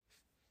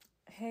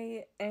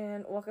Hey,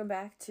 and welcome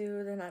back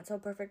to the Not So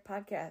Perfect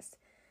podcast.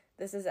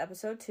 This is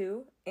episode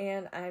 2,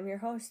 and I'm your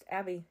host,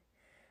 Abby.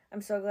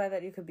 I'm so glad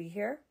that you could be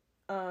here.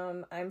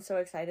 I'm so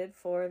excited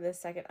for this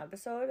second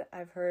episode.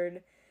 I've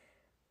heard,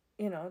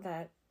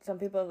 that some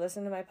people have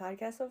listened to my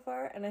podcast so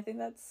far, and I think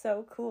that's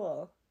so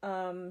cool.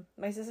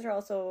 My sister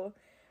also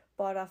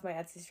bought off my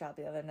Etsy shop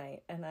the other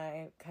night, and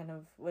I kind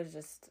of was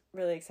just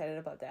really excited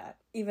about that.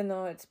 Even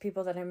though it's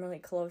people that I'm really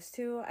close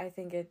to, I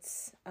think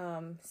it's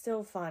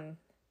still fun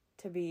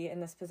to be in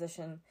this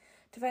position,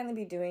 to finally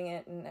be doing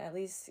it and at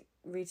least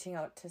reaching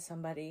out to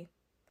somebody.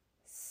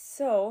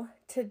 So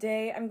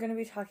today I'm going to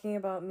be talking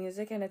about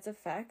music and its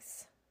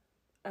effects.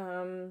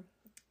 A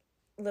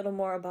little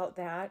more about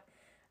that.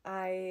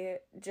 I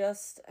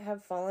just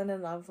have fallen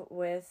in love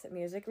with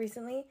music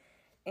recently,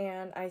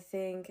 and I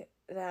think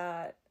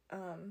that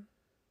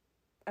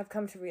I've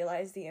come to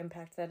realize the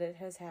impact that it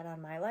has had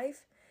on my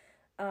life,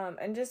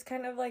 and just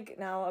kind of like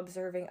now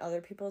observing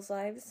other people's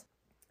lives.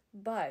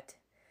 But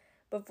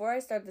before I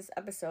start this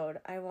episode,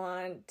 I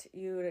want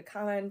you to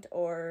comment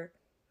or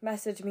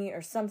message me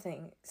or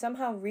something.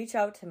 Somehow reach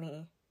out to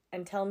me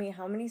and tell me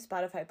how many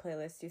Spotify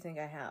playlists you think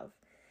I have.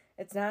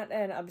 It's not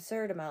an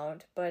absurd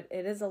amount, but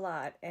it is a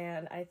lot,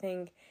 and I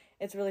think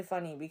it's really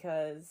funny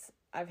because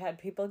I've had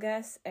people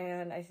guess,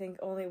 and I think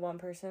only one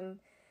person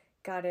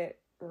got it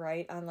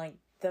right on like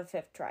the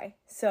 5th try.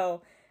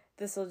 So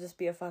this will just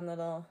be a fun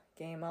little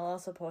game. I'll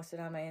also post it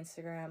on my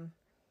Instagram.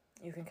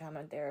 You can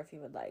comment there if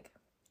you would like.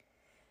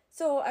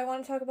 So I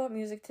want to talk about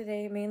music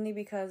today, mainly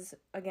because,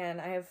 again,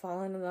 I have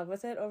fallen in love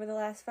with it over the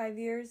last 5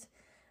 years.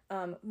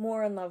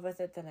 More in love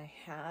with it than I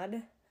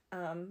had.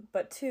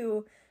 But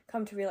 2,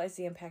 come to realize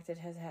the impact it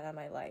has had on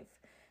my life.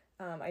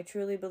 I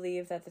truly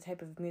believe that the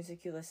type of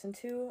music you listen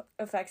to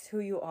affects who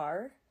you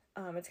are.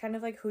 It's kind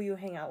of like who you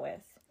hang out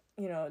with.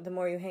 You know, the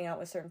more you hang out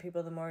with certain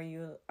people, the more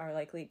you are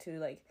likely to,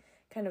 like,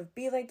 kind of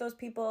be like those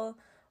people,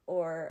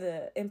 or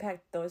the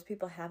impact those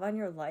people have on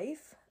your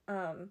life.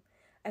 I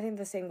think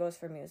the same goes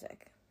for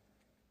music.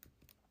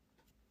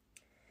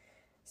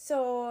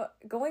 So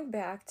going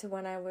back to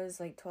when I was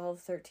like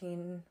 12,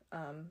 13,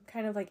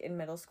 kind of like in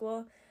middle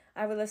school,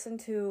 I would listen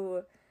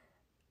to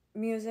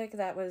music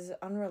that was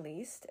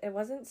unreleased. It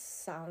wasn't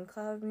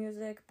SoundCloud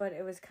music, but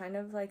it was kind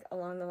of like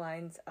along the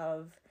lines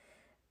of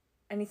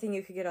anything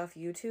you could get off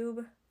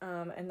YouTube.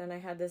 And then I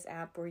had this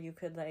app where you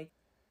could like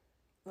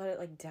let it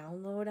like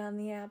download on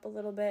the app a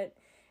little bit.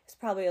 It's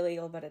probably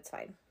illegal, but it's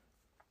fine.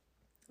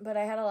 But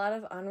I had a lot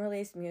of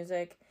unreleased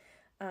music,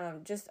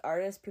 just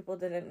artists people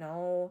didn't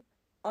know,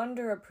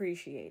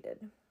 underappreciated.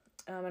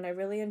 And I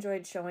really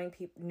enjoyed showing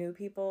new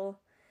people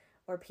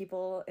or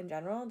people in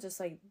general, just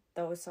like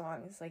those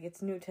songs, like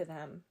it's new to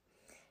them.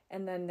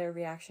 And then their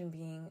reaction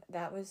being,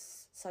 that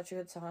was such a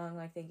good song,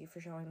 like thank you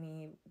for showing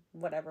me,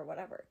 whatever.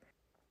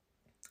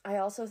 I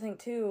also think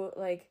too,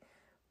 like,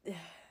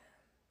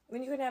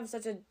 when you can have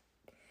such a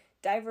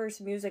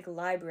diverse music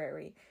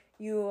library,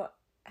 you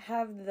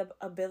have the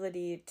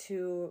ability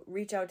to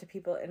reach out to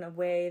people in a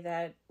way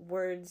that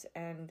words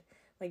and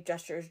like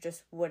gestures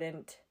just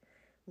wouldn't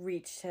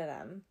reach to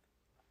them.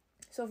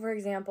 So for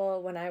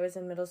example, when I was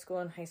in middle school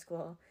and high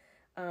school,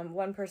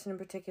 one person in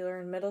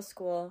particular in middle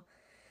school,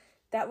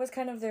 that was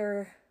kind of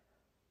their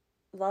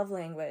love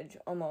language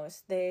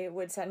almost. They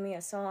would send me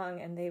a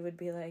song and they would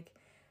be like,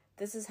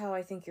 this is how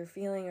I think you're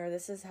feeling, or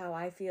this is how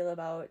I feel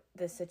about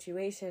this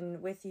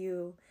situation with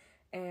you,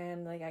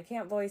 and like I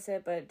can't voice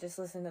it, but just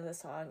listen to the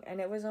song.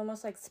 And it was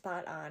almost like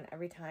spot on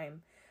every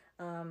time.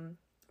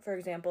 For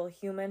example,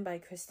 Human by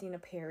Christina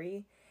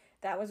Perri,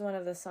 that was one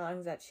of the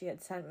songs that she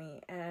had sent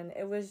me, and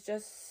it was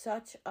just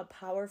such a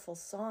powerful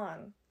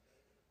song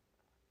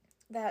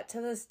that to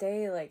this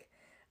day, like,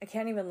 I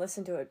can't even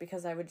listen to it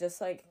because I would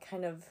just like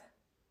kind of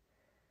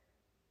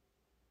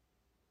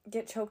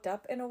get choked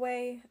up in a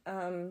way,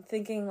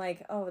 thinking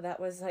like, oh, that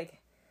was like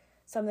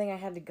something I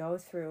had to go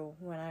through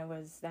when I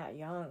was that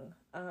young,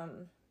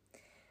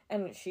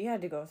 and she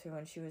had to go through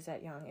when she was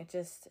that young.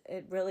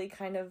 It really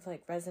kind of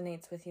like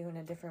resonates with you in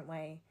a different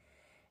way.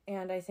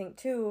 And I think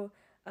too,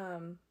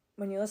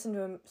 when you listen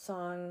to a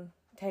song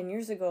 10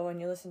 years ago and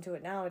you listen to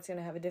it now, it's going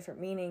to have a different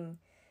meaning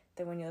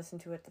than when you listen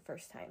to it the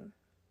first time.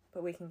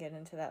 But we can get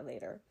into that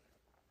later.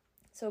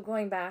 So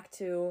going back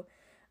to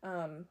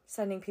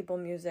sending people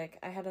music,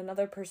 I had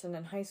another person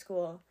in high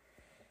school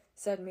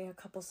send me a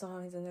couple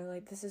songs and they're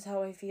like, this is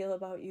how I feel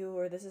about you,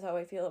 or this is how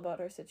I feel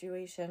about our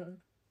situation.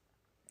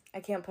 I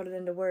can't put it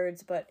into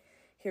words, but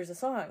here's a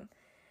song.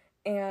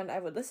 And I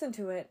would listen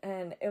to it,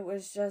 and it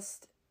was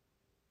just,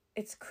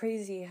 it's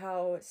crazy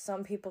how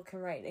some people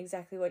can write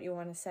exactly what you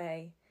want to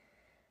say,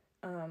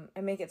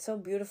 and make it so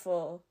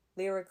beautiful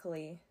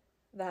lyrically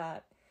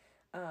that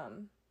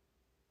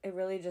it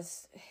really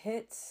just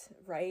hits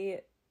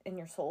right in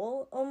your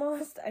soul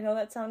almost. I know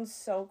that sounds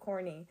so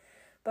corny,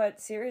 but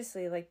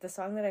seriously, like the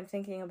song that I'm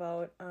thinking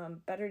about,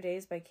 Better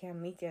Days by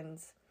Cam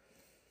Meekins,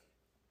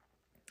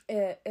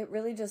 it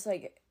really just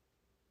like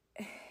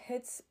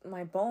hits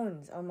my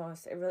bones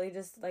almost. It really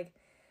just like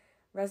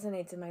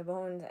resonates in my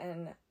bones,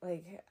 and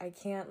like I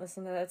can't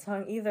listen to that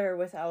song either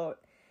without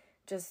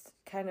just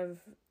kind of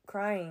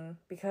crying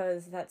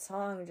because that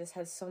song just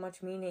has so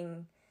much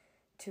meaning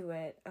to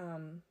it.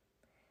 And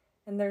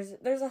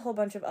there's a whole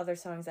bunch of other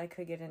songs I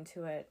could get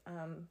into it,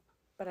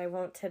 but I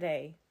won't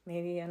today.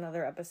 Maybe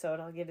another episode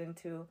I'll get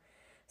into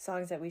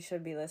songs that we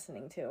should be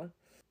listening to.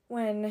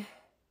 When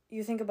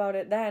you think about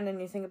it then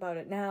and you think about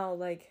it now,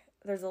 like,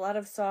 there's a lot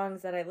of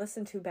songs that I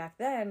listened to back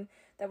then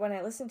that when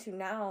I listen to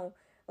now,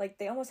 like,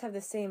 they almost have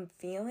the same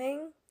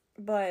feeling,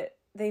 but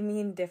they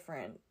mean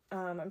different.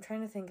 I'm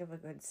trying to think of a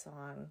good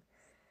song.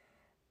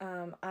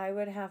 I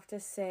would have to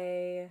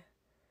say,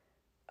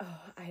 oh,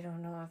 I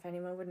don't know if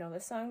anyone would know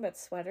this song, but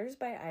Sweaters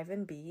by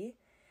Ivan B.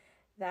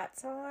 That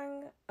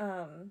song,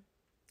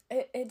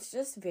 it's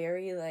just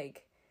very,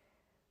 like,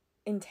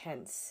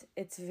 intense.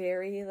 It's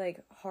very,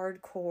 like,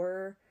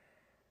 hardcore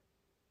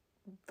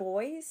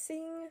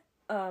voicing.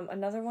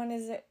 Another one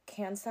is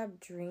Can't Stop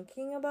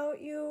Drinking About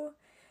You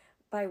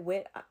by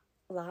Whit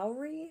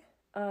Lowry.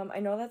 I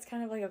know that's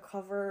kind of like a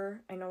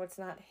cover. I know it's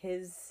not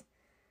his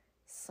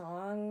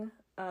song.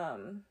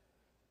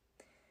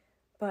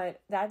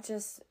 But that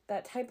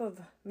type of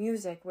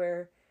music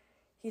where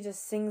he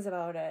just sings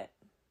about it,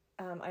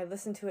 I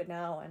listen to it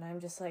now and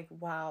I'm just like,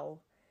 wow,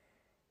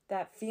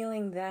 that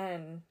feeling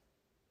then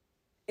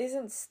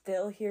isn't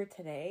still here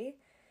today,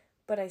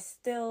 but I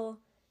still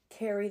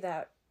carry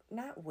that,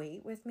 not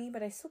weight with me,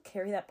 but I still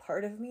carry that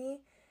part of me,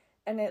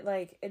 and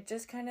it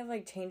just kind of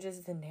like changes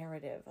the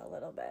narrative a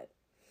little bit.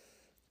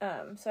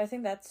 So I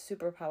think that's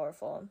super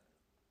powerful.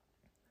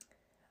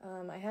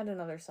 I had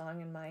another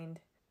song in mind.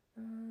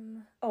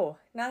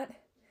 Not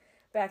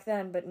back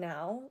then, but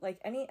now, like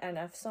any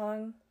NF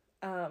song,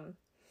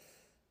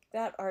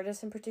 that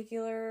artist in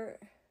particular,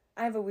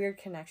 I have a weird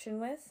connection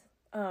with,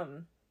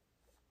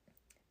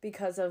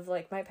 because of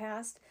like my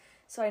past.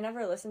 So I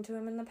never listened to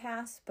him in the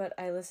past, but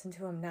I listen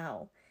to him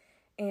now.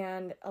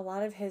 And a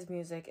lot of his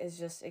music is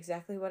just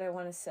exactly what I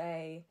want to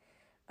say.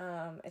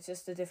 It's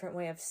just a different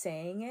way of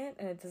saying it,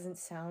 and it doesn't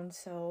sound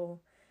so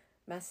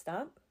messed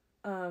up.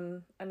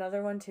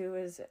 Another one too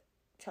is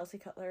Chelsea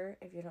Cutler.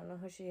 If you don't know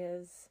who she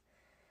is,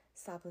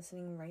 stop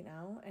listening right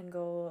now and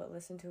go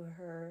listen to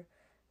her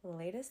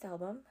latest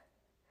album.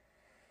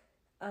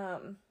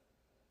 And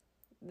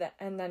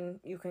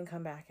then you can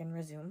come back and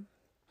resume.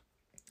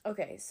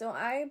 Okay, so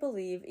I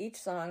believe each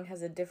song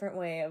has a different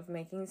way of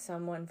making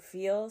someone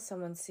feel,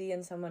 someone see,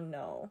 and someone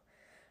know.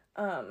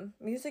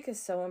 Music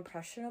is so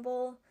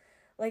impressionable.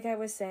 Like I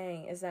was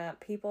saying, is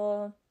that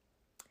people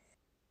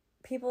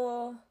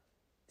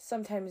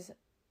sometimes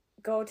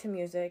go to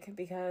music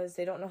because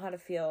they don't know how to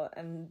feel,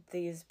 and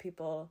these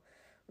people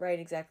write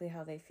exactly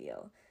how they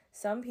feel.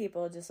 Some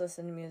people just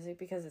listen to music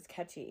because it's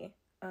catchy.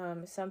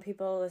 Some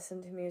people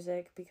listen to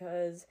music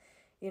because,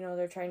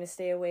 they're trying to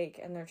stay awake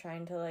and they're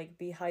trying to like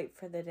be hyped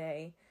for the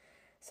day.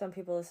 Some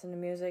people listen to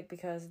music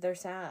because they're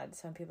sad.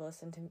 Some people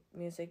listen to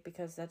music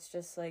because that's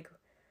just like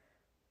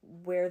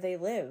where they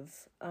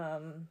live.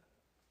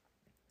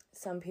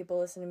 Some people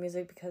listen to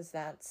music because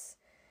that's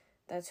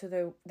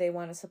who they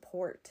want to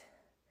support.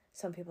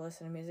 Some people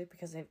listen to music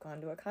because they've gone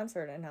to a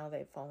concert and now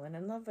they've fallen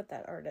in love with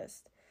that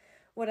artist.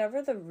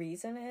 Whatever the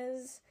reason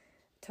is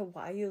to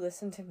why you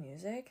listen to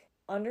music,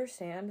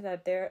 understand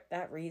that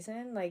that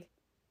reason, like,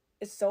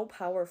 is so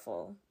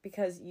powerful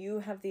because you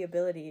have the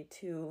ability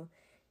to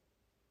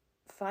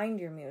find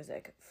your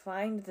music,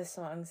 find the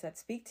songs that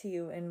speak to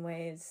you in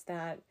ways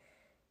that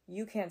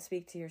you can't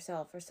speak to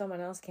yourself or someone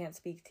else can't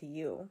speak to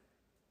you.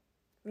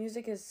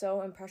 Music is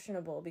so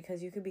impressionable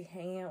because you could be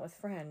hanging out with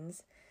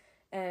friends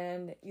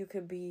and you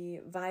could be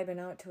vibing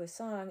out to a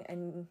song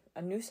and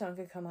a new song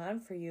could come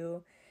on for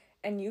you,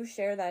 and you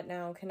share that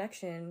now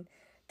connection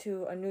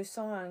to a new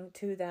song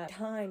to that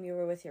time you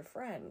were with your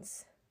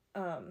friends.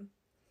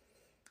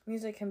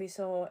 Music can be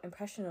so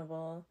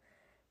impressionable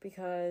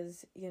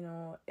because,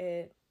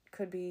 it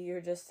could be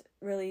you're just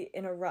really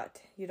in a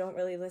rut. You don't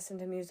really listen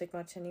to music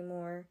much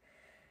anymore.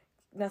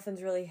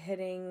 Nothing's really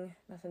hitting,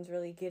 nothing's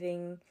really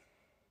getting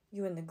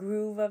you in the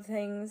groove of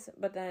things,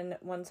 but then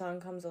one song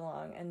comes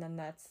along and then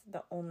that's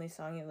the only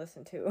song you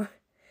listen to,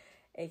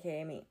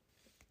 aka me.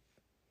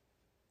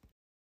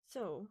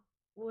 So,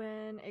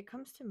 when it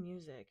comes to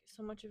music,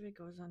 so much of it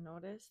goes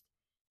unnoticed,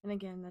 and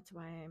again, that's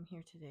why I'm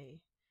here today.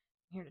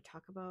 I'm here to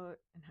talk about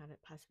and how to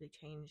possibly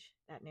change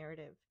that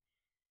narrative.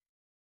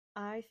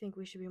 I think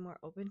we should be more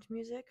open to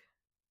music,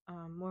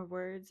 more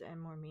words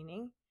and more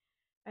meaning.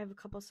 I have a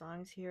couple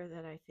songs here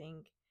that I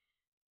think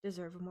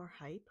deserve more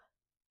hype.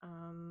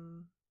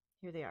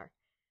 Here they are.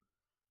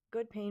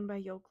 Good Pain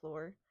by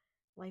Yoklore,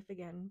 Life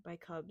Again by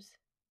Cubs,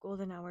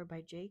 Golden Hour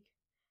by Jake,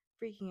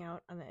 Freaking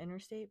Out on the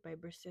Interstate by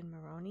Briston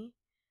Maroney,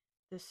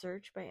 The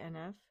Search by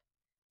NF,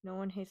 No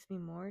One Hates Me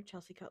More,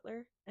 Chelsea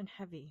Cutler, and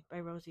Heavy by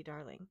Rosie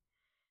Darling.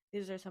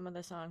 These are some of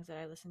the songs that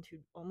I listen to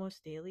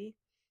almost daily,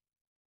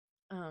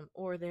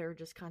 or they're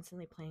just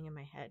constantly playing in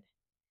my head.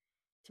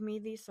 To me,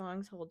 these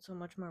songs hold so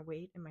much more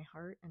weight in my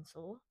heart and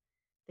soul.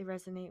 They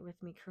resonate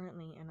with me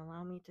currently and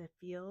allow me to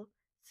feel,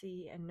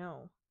 see, and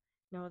know.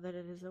 Know that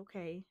it is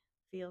okay,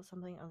 feel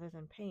something other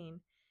than pain,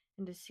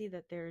 and to see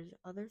that there's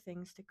other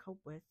things to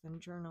cope with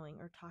than journaling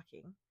or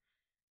talking.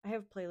 I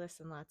have playlists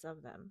and lots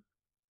of them.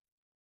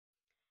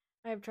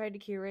 I have tried to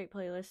curate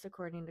playlists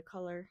according to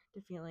color,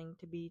 to feeling,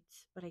 to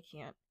beats, but I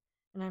can't.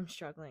 And I'm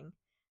struggling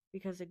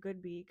because a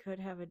good beat could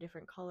have a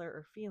different color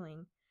or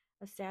feeling.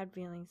 A sad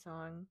feeling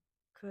song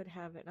could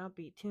have an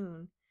upbeat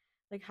tune.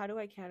 Like, how do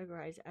I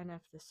categorize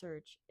NF the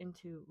Search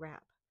into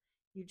rap?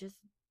 You just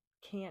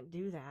can't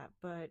do that,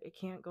 but it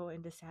can't go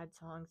into sad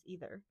songs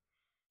either.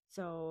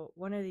 So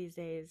one of these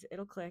days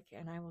it'll click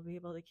and I will be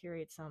able to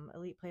curate some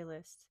elite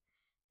playlists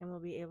and we'll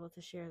be able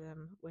to share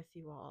them with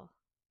you all.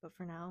 But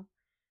for now,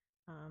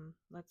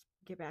 let's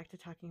get back to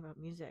talking about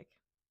music.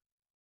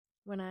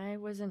 When I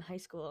was in high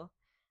school,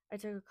 I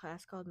took a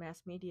class called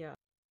Mass Media,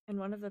 and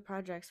one of the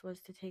projects was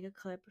to take a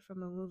clip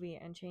from a movie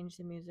and change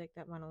the music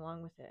that went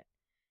along with it.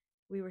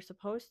 We were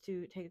supposed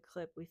to take a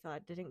clip we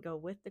thought didn't go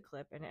with the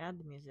clip and add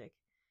the music,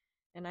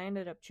 and I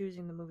ended up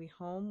choosing the movie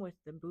Home with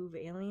the Boov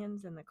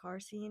aliens and the car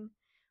scene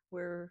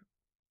where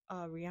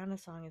a Rihanna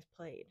song is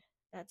played.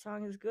 That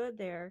song is good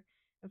there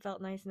and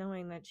felt nice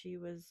knowing that she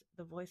was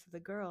the voice of the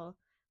girl,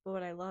 but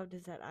what I loved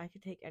is that I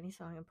could take any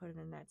song and put it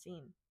in that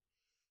scene.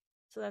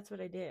 So that's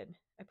what I did.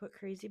 I put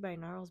Crazy by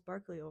Gnarls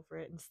Barkley over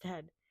it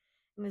instead,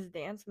 and his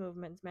dance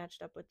movements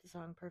matched up with the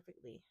song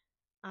perfectly.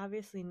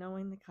 Obviously,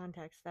 knowing the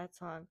context, that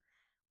song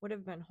would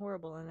have been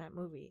horrible in that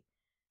movie,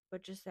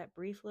 but just that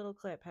brief little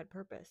clip had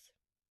purpose.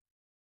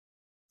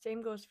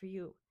 Same goes for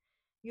you.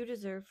 You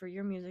deserve for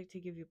your music to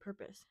give you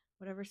purpose.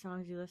 Whatever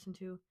songs you listen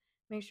to,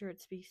 make sure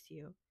it speaks to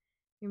you.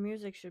 Your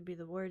music should be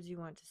the words you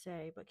want to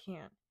say, but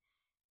can't.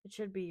 It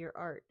should be your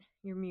art,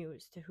 your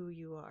muse to who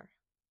you are.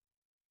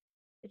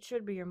 It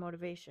should be your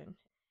motivation.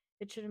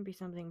 It shouldn't be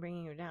something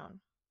bringing you down.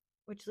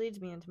 Which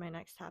leads me into my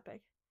next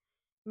topic.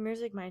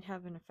 Music might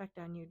have an effect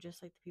on you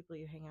just like the people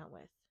you hang out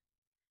with.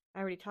 I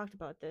already talked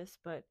about this,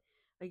 but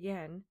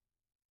again,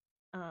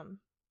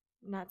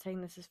 not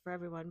saying this is for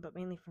everyone, but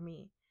mainly for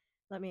me.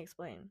 Let me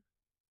explain.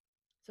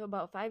 So,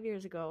 about 5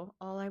 years ago,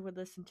 all I would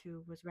listen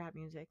to was rap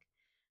music.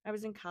 I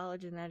was in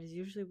college, and that is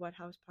usually what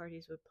house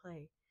parties would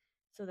play.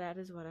 So, that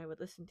is what I would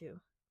listen to.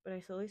 But I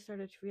slowly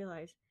started to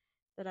realize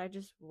that I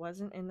just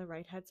wasn't in the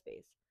right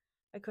headspace.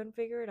 I couldn't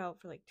figure it out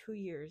for like 2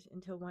 years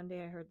until one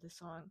day I heard the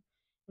song,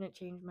 and it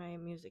changed my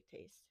music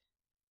taste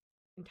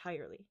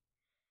entirely.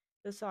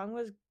 The song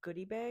was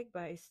Goodie Bag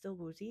by Still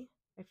Woozy.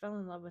 I fell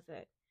in love with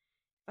it.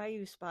 If I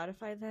used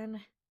Spotify then,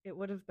 it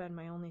would have been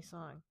my only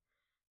song.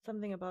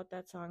 Something about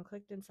that song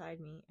clicked inside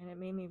me, and it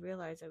made me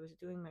realize I was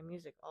doing my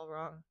music all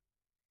wrong.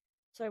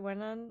 So I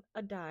went on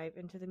a dive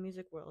into the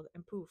music world,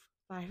 and poof,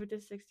 5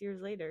 to 6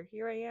 years later,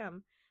 here I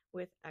am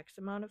with X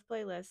amount of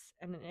playlists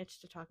and an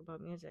itch to talk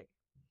about music.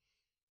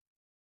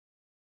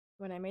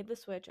 When I made the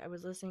switch, I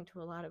was listening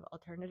to a lot of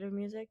alternative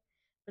music,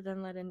 but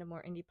then led into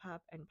more indie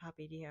pop and pop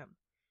EDM.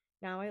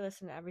 Now I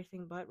listen to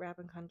everything but rap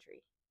and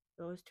country.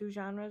 Those two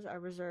genres are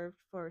reserved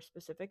for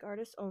specific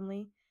artists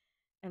only,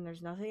 and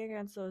there's nothing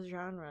against those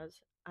genres.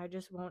 I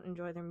just won't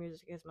enjoy their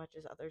music as much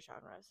as other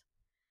genres.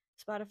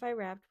 Spotify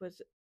Wrapped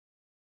was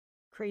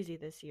crazy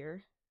this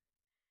year.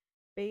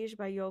 Beige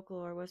by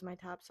Yokelore was my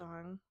top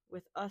song,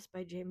 with Us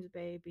by James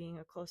Bay being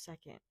a close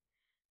second.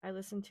 I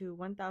listened to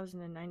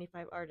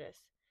 1,095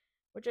 artists,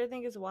 which I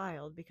think is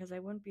wild because I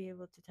wouldn't be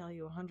able to tell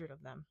you 100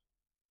 of them.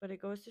 But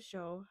it goes to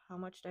show how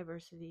much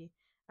diversity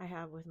I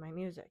have with my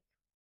music.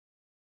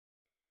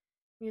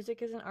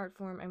 Music is an art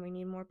form and we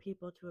need more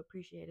people to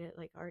appreciate it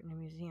like art in a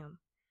museum.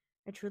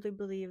 I truly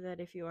believe that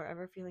if you are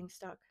ever feeling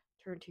stuck,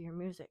 turn to your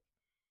music.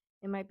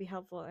 It might be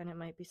helpful and it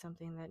might be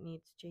something that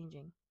needs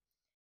changing.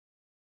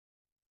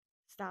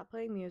 Stop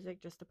playing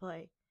music just to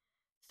play.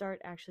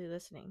 Start actually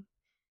listening.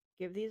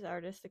 Give these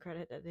artists the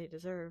credit that they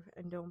deserve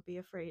and don't be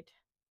afraid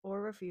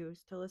or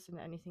refuse to listen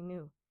to anything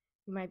new.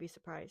 You might be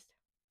surprised.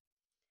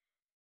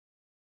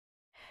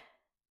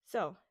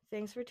 So,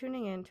 thanks for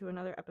tuning in to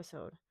another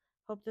episode.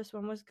 Hope this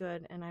one was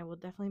good, and I will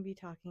definitely be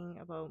talking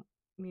about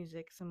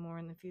music some more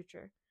in the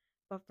future.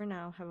 But for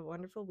now, have a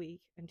wonderful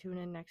week and tune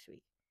in next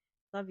week.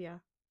 Love ya,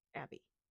 Abby.